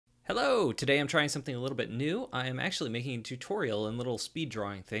Hello! Today I'm trying something a little bit new. I am actually making a tutorial and little speed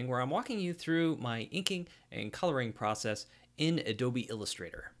drawing thing where I'm walking you through my inking and coloring process in Adobe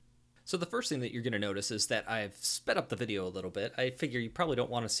Illustrator. So the first thing that you're going to notice is that I've sped up the video a little bit. I figure you probably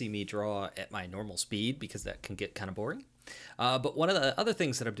don't want to see me draw at my normal speed because that can get kind of boring. But one of the other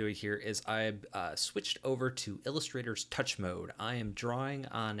things that I'm doing here is I've switched over to Illustrator's touch mode. I am drawing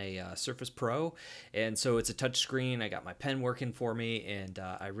on a Surface Pro, and so it's a touch screen. I got my pen working for me, and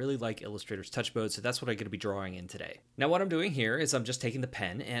I really like Illustrator's touch mode, so that's what I'm going to be drawing in today. Now what I'm doing here is I'm just taking the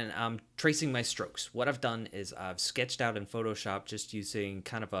pen and I'm tracing my strokes. What I've done is I've sketched out in Photoshop just using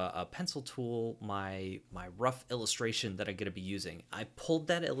kind of a pencil tool my rough illustration that I'm going to be using. I pulled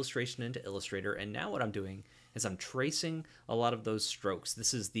that illustration into Illustrator, and now what I'm doing is I'm tracing a lot of those strokes.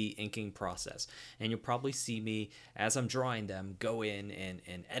 This is the inking process. And you'll probably see me, as I'm drawing them, go in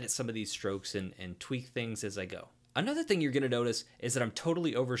and edit some of these strokes and tweak things as I go. Another thing you're going to notice is that I'm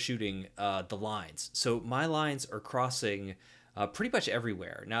totally overshooting the lines. So my lines are crossing pretty much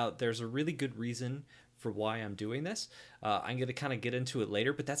everywhere. Now, there's a really good reason for why I'm doing this. I'm going to kind of get into it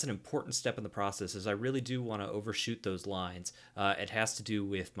later, but that's an important step in the process, is I really do want to overshoot those lines. It has to do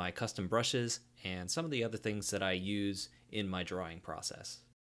with my custom brushes and some of the other things that I use in my drawing process.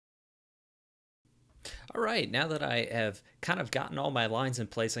 All right, now that I have kind of gotten all my lines in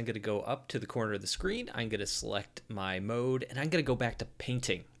place, I'm going to go up to the corner of the screen. I'm going to select my mode, and I'm going to go back to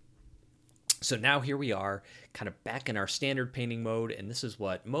painting. So now here we are, kind of back in our standard painting mode, and this is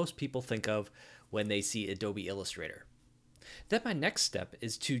what most people think of when they see Adobe Illustrator. Then my next step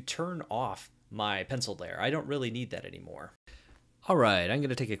is to turn off my pencil layer. I don't really need that anymore. All right, I'm going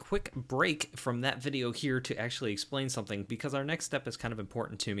to take a quick break from that video here to actually explain something, because our next step is kind of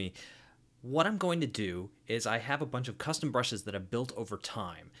important to me. What I'm going to do is I have a bunch of custom brushes that I've built over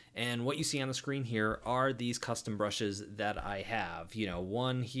time. And what you see on the screen here are these custom brushes that I have. You know,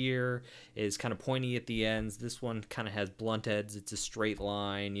 one here is kind of pointy at the ends. This one kind of has blunt edges. It's a straight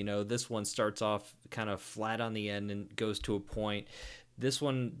line. You know, this one starts off kind of flat on the end and goes to a point. This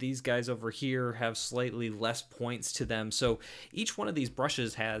one, these guys over here have slightly less points to them. So each one of these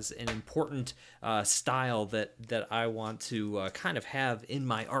brushes has an important style that I want to kind of have in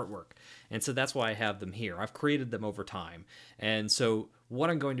my artwork. And so that's why I have them here. I've created them over time. And so what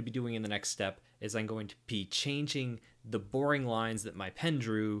I'm going to be doing in the next step is I'm going to be changing the boring lines that my pen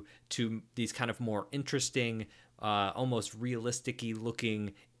drew to these kind of more interesting, almost realistic-y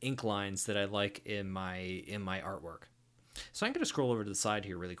looking ink lines that I like in my artwork. So I'm going to scroll over to the side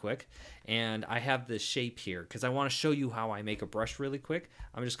here really quick, and I have this shape here because I want to show you how I make a brush really quick.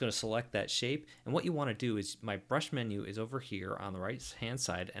 I'm just going to select that shape, and what you want to do is my brush menu is over here on the right hand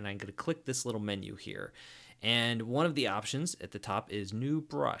side, and I'm going to click this little menu here. And one of the options at the top is New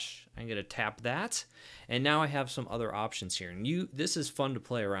Brush. I'm going to tap that, and now I have some other options here. And this is fun to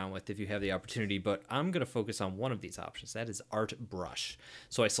play around with if you have the opportunity, but I'm going to focus on one of these options. That is Art Brush.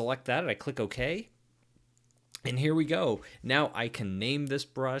 So I select that, and I click OK. And here we go. Now I can name this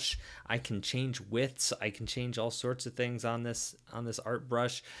brush. I can change widths. I can change all sorts of things on this art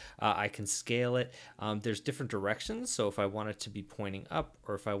brush. I can scale it. There's different directions. So if I want it to be pointing up,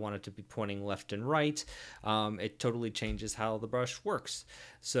 or if I want it to be pointing left and right, it totally changes how the brush works.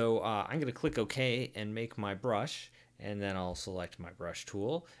 So I'm going to click OK and make my brush. And then I'll select my brush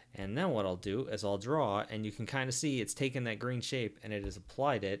tool. And then what I'll do is I'll draw, and you can kind of see it's taken that green shape and it has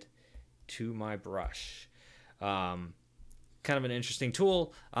applied it to my brush. Kind of an interesting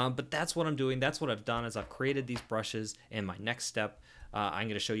tool, but that's what I'm doing. That's what I've done, is I've created these brushes, and my next step, I'm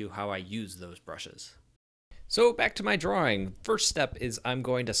going to show you how I use those brushes. So back to my drawing. First step is I'm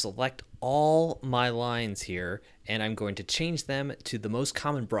going to select all my lines here, and I'm going to change them to the most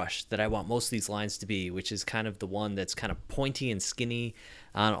common brush that I want most of these lines to be, which is kind of the one that's kind of pointy and skinny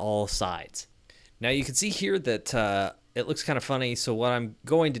on all sides. Now you can see here that it looks kind of funny, so what I'm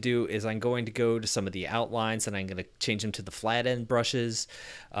going to do is I'm going to go to some of the outlines, and I'm going to change them to the flat end brushes.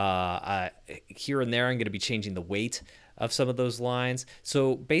 Here and there I'm going to be changing the weight of some of those lines.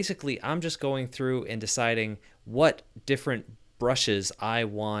 So basically I'm just going through and deciding what different brushes I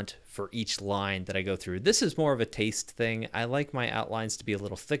want for each line that I go through. This is more of a taste thing. I like my outlines to be a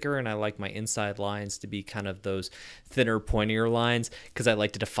little thicker, and I like my inside lines to be kind of those thinner, pointier lines, because I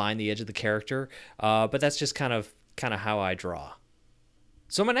like to define the edge of the character. But that's just kind of how I draw.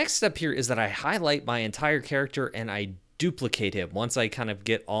 So my next step here is that I highlight my entire character and I duplicate him once I kind of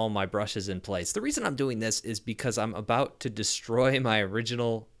get all my brushes in place. The reason I'm doing this is because I'm about to destroy my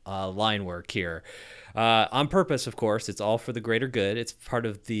original line work here. On purpose, of course. It's all for the greater good. It's part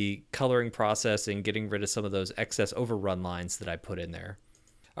of the coloring process and getting rid of some of those excess overrun lines that I put in there.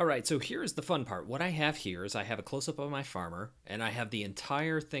 All right, so here's the fun part. What I have here is I have a close-up of my farmer, and I have the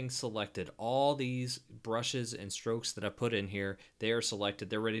entire thing selected. All these brushes and strokes that I put in here, they are selected.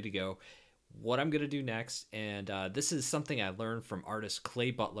 They're ready to go. What I'm going to do next, and this is something I learned from artist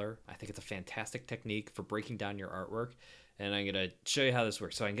Clay Butler. I think it's a fantastic technique for breaking down your artwork, and I'm going to show you how this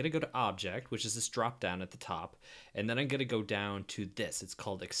works. So I'm going to go to Object, which is this drop-down at the top, and then I'm going to go down to this. It's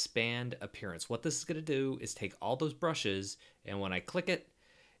called Expand Appearance. What this is going to do is take all those brushes, and when I click it,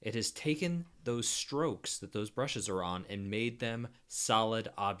 it has taken those strokes that those brushes are on and made them solid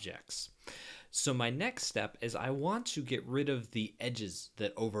objects. So my next step is I want to get rid of the edges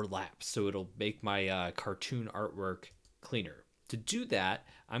that overlap so it'll make my cartoon artwork cleaner. To do that,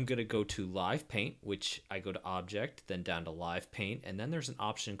 I'm going to go to Live Paint, which I go to Object, then down to Live Paint, and then there's an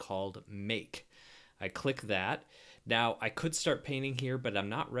option called Make. I click that. Now, I could start painting here, but I'm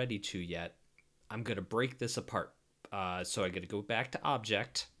not ready to yet. I'm going to break this apart. So I'm going to go back to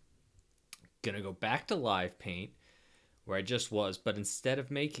Object, going to go back to Live Paint, where I just was, but instead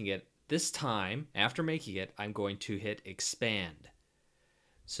of making it, this time, after making it, I'm going to hit Expand.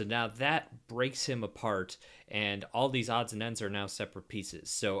 So now that breaks him apart, and all these odds and ends are now separate pieces.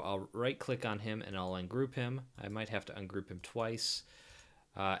 So I'll right-click on him, and I'll ungroup him. I might have to ungroup him twice.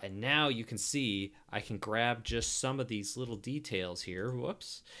 And now you can see I can grab just some of these little details here.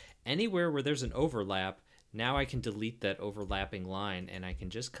 Whoops. Anywhere where there's an overlap, now I can delete that overlapping line, and I can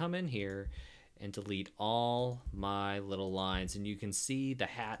just come in here and delete all my little lines. And you can see the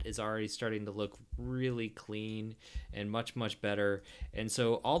hat is already starting to look really clean and much, much better. And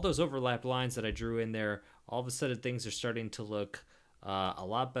so all those overlapped lines that I drew in there, all of a sudden things are starting to look a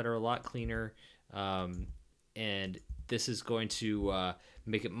lot better, a lot cleaner. And this is going to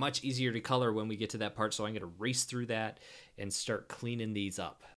make it much easier to color when we get to that part. So I'm going to race through that and start cleaning these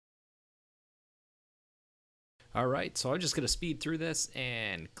up. All right, so I'm just going to speed through this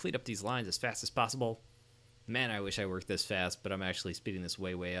and clean up these lines as fast as possible. Man, I wish I worked this fast, but I'm actually speeding this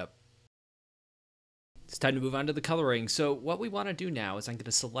way, way up. It's time to move on to the coloring. So what we want to do now is I'm going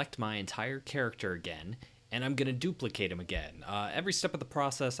to select my entire character again, and I'm going to duplicate him again. Every step of the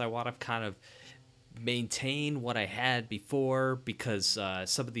process, I want to kind of maintain what I had before because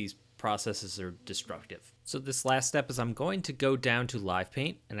some of these processes are destructive. So this last step is I'm going to go down to Live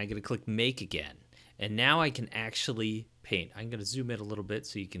Paint, and I'm going to click Make again. And now I can actually paint. I'm going to zoom in a little bit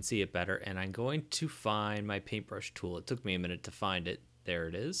so you can see it better. And I'm going to find my paintbrush tool. It took me a minute to find it. There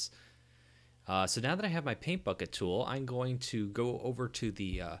it is. So now that I have my paint bucket tool, I'm going to go over to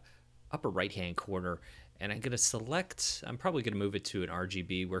the upper right-hand corner. And I'm going to select, I'm probably going to move it to an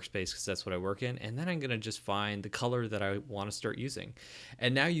RGB workspace because that's what I work in. And then I'm going to just find the color that I want to start using.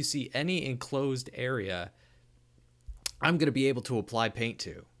 And now you see any enclosed area, I'm going to be able to apply paint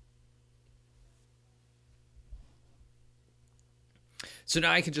to. So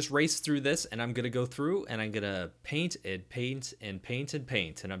now I can just race through this, and I'm going to go through, and I'm going to paint and paint and paint and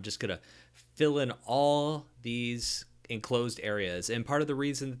paint, and I'm just going to fill in all these enclosed areas. And part of the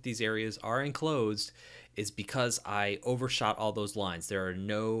reason that these areas are enclosed is because I overshot all those lines. There are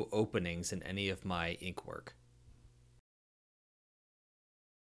no openings in any of my ink work.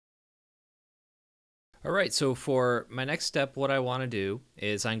 All right, so for my next step, what I want to do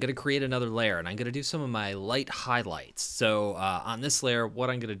is I'm going to create another layer, and I'm going to do some of my light highlights. So on this layer,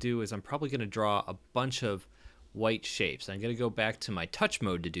 what I'm going to do is I'm probably going to draw a bunch of white shapes. I'm going to go back to my touch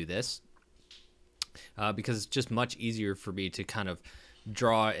mode to do this because it's just much easier for me to kind of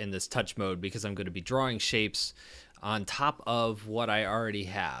draw in this touch mode because I'm going to be drawing shapes on top of what I already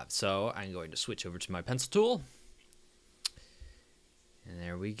have. So I'm going to switch over to my pencil tool. And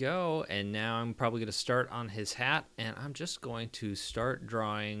there we go. And now I'm probably going to start on his hat, and I'm just going to start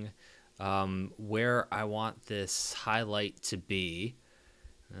drawing where I want this highlight to be.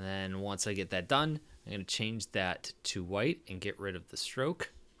 And then once I get that done, I'm going to change that to white and get rid of the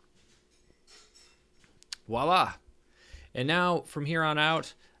stroke. Voila. And now from here on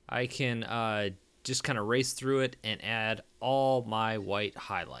out, I can just kind of race through it and add all my white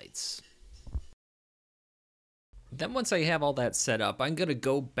highlights. Then once I have all that set up, I'm going to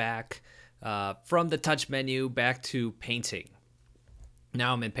go back from the touch menu back to painting.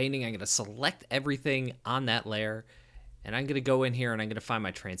 Now I'm in painting. I'm going to select everything on that layer, and I'm going to go in here and I'm going to find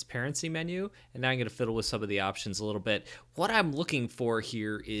my transparency menu, and now I'm going to fiddle with some of the options a little bit. What I'm looking for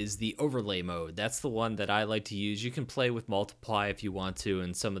here is the overlay mode. That's the one that I like to use. You can play with multiply if you want to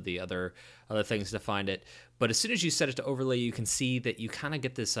and some of the other things to find it. But as soon as you set it to overlay, you can see that you kind of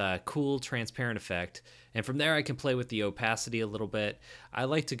get this cool transparent effect. And from there, I can play with the opacity a little bit. I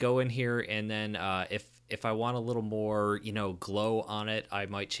like to go in here and then If I want a little more, glow on it, I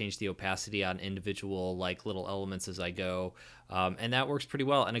might change the opacity on individual like little elements as I go. And that works pretty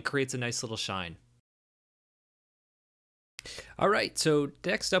well, and it creates a nice little shine. All right, so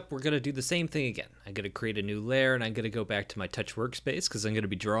next up, we're going to do the same thing again. I'm going to create a new layer, and I'm going to go back to my touch workspace because I'm going to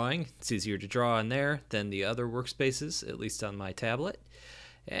be drawing. It's easier to draw in there than the other workspaces, at least on my tablet.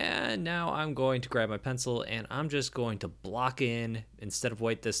 And now I'm going to grab my pencil, and I'm just going to block in, instead of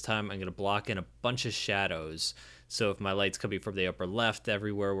white this time, I'm going to block in a bunch of shadows. So if my light's coming from the upper left,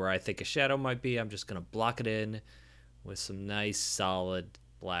 everywhere where I think a shadow might be, I'm just going to block it in with some nice solid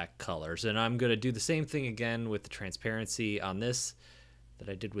black colors. And I'm going to do the same thing again with the transparency on this that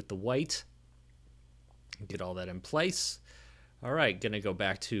I did with the white. Get all that in place. All right, going to go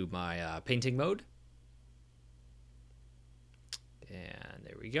back to my painting mode. And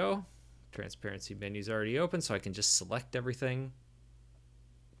there we go. Transparency menu's already open, so I can just select everything.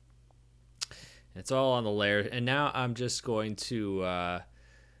 And it's all on the layer. And now I'm just going to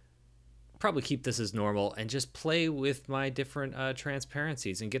probably keep this as normal and just play with my different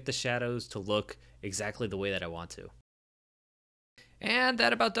transparencies and get the shadows to look exactly the way that I want to. And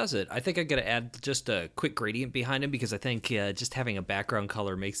that about does it. I think I'm going to add just a quick gradient behind him because I think just having a background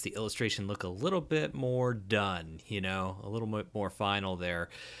color makes the illustration look a little bit more done, a little bit more final there.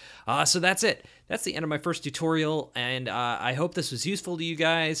 So that's it. That's the end of my first tutorial, and I hope this was useful to you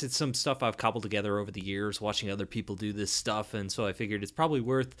guys. It's some stuff I've cobbled together over the years watching other people do this stuff, and so I figured it's probably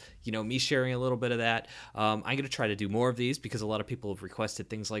worth, me sharing a little bit of that. I'm going to try to do more of these because a lot of people have requested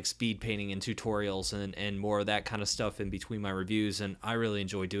things like speed painting and tutorials and more of that kind of stuff in between my reviews, and I really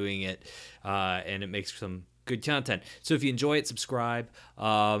enjoy doing it, and it makes some good content. So if you enjoy it, subscribe,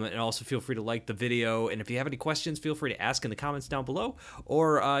 and also feel free to like the video. And if you have any questions, feel free to ask in the comments down below,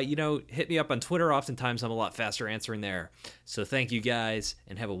 or hit me up on Twitter. Oftentimes I'm a lot faster answering there. So thank you guys,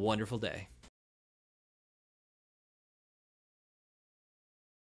 and have a wonderful day.